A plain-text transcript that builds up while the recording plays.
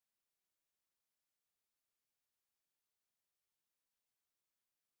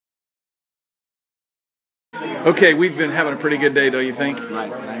Okay, we've been having a pretty good day, don't you think?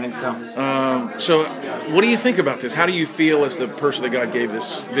 Right, I think so. So, what do you think about this? How do you feel as the person that God gave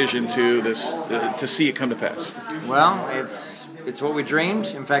this vision to, to see it come to pass? Well, it's what we dreamed.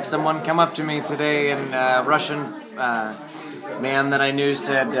 In fact, someone came up to me today in Russian. Man that I knew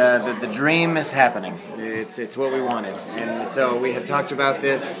said that the dream is happening. It's what we wanted. And so we had talked about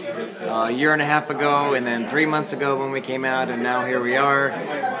this a year and a half ago, and then 3 months ago when we came out, and now here we are.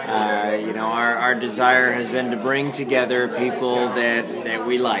 Our desire has been to bring together people that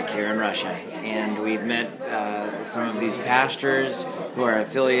we like here in Russia. And we've met some of these pastors who are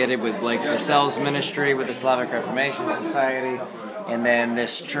affiliated with Blake Purcell's ministry with the Slavic Reformation Society. And then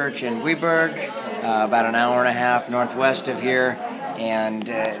this church in Petersburg, about an hour and a half northwest of here, and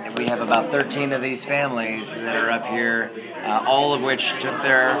we have about 13 of these families that are up here, all of which took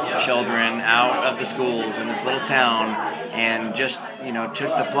their children out of the schools in this little town and just, took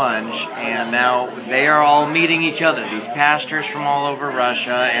the plunge, and now they are all meeting each other, these pastors from all over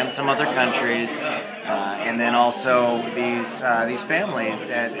Russia and some other countries, and then also these families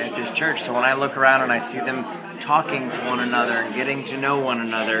at this church. So when I look around and I see them talking to one another and getting to know one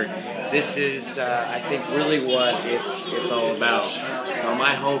another, this is, I think, really what it's all about. So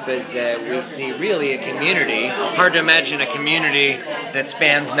my hope is that we see really a community. Hard to imagine a community that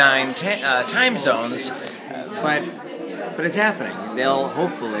spans 9 time zones, but it's happening. They'll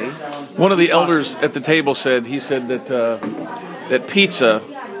hopefully. One of the elders at the table said that pizza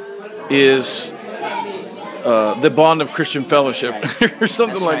is the bond of Christian fellowship, or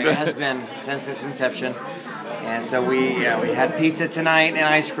something That's like right. that. It has been since its inception. And so we had pizza tonight and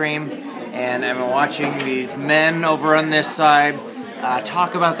ice cream, and I'm watching these men over on this side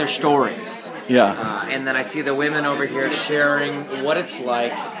talk about their stories. Yeah. And then I see the women over here sharing what it's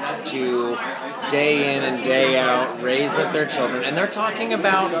like to day in and day out raise up their children. And they're talking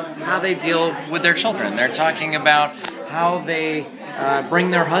about how they deal with their children. They're talking about how they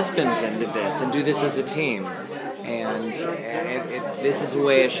bring their husbands into this and do this as a team. And this is the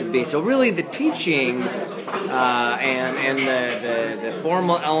way it should be. So really, the teachings and the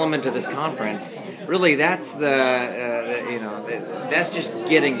formal element of this conference, really, that's that's just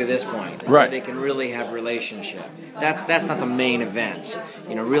getting to this point. Right. They can really have relationship. That's not the main event.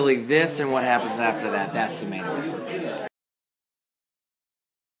 Really, this and what happens after that. That's the main event.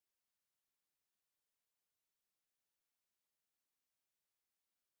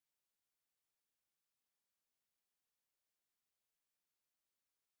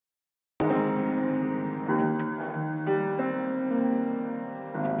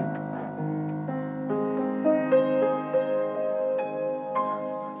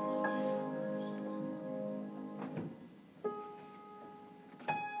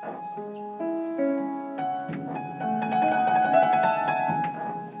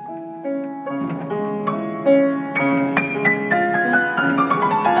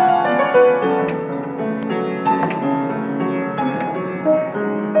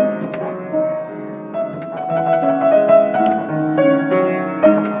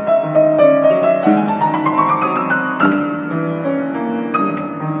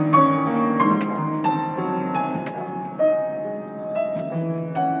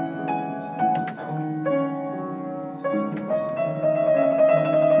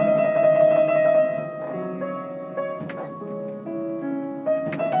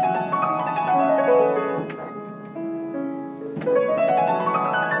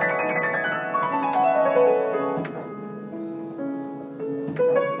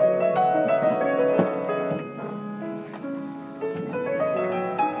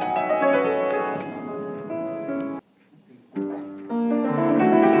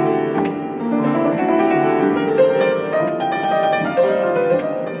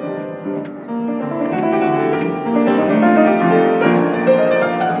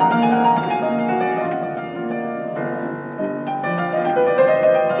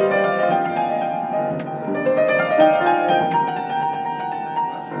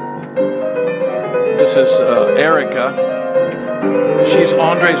 This is Erica. She's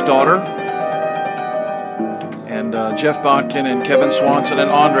Andre's daughter. And Jeff Bodkin and Kevin Swanson and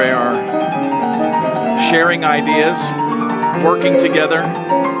Andre are sharing ideas, working together,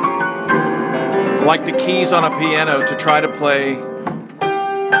 like the keys on a piano, to try to play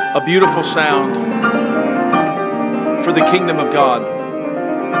a beautiful sound for the kingdom of God.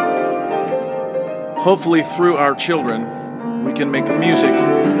 Hopefully through our children, we can make music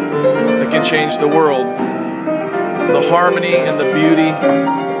that can change the world. The harmony and the beauty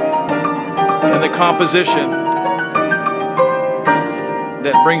and the composition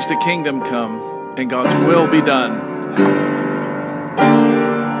that brings the kingdom come and God's will be done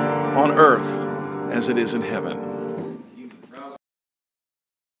on earth as it is in heaven.